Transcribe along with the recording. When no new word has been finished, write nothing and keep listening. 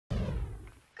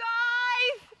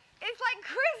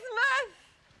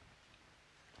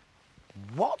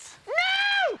What?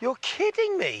 No! You're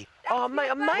kidding me. Oh, mate,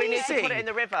 amazing. We need to put it in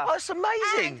the river. Oh, it's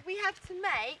amazing. And we have to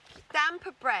make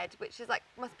damper bread, which is like,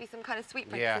 must be some kind of sweet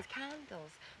bread. Yeah. With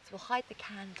candles. So we'll hide the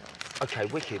candles. OK,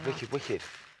 wicked, wicked, wicked.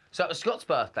 So it was Scott's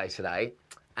birthday today,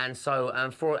 and so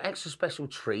for an extra special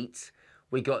treat,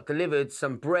 we got delivered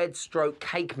some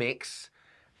bread/cake mix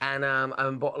and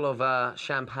a bottle of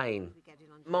champagne.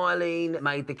 Mylene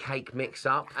made the cake mix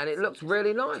up, and it looked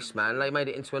really nice, man. They made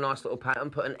it into a nice little pattern,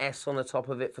 put an S on the top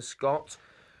of it for Scott,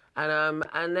 and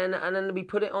then we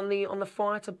put it on the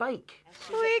fire to bake.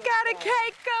 We got a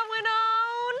cake going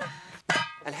on.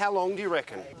 And how long do you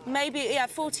reckon? Maybe, yeah,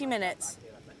 40 minutes.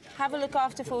 Have a look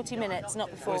after 40 minutes, not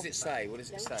before. What does it say? What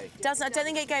does it say? I don't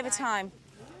think it gave a time.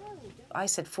 I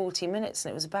said 40 minutes,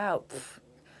 and it was about...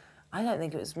 I don't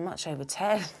think it was much over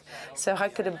 10. So I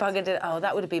could have buggered it. Oh,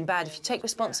 that would have been bad. If you take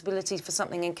responsibility for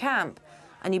something in camp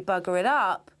and you bugger it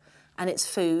up and it's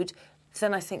food,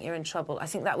 then I think you're in trouble. I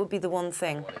think that would be the one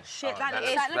thing. Shit, that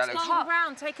looks golden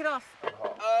brown. Take it off.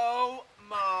 Oh,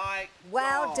 my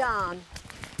Well God. done.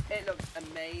 It looks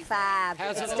amazing. Fab.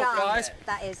 How's it's it look, done. guys?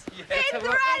 That is. It's ready!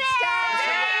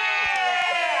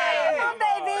 Come on,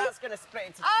 baby. That's going to split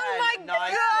into 10 Oh, my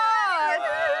nicely. God!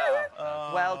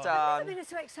 Well I've done. been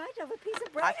so excited over a piece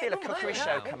of bread. I feel a Oh, my cookery God.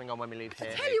 show coming on when we leave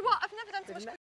here. Tell you what, I've never done so much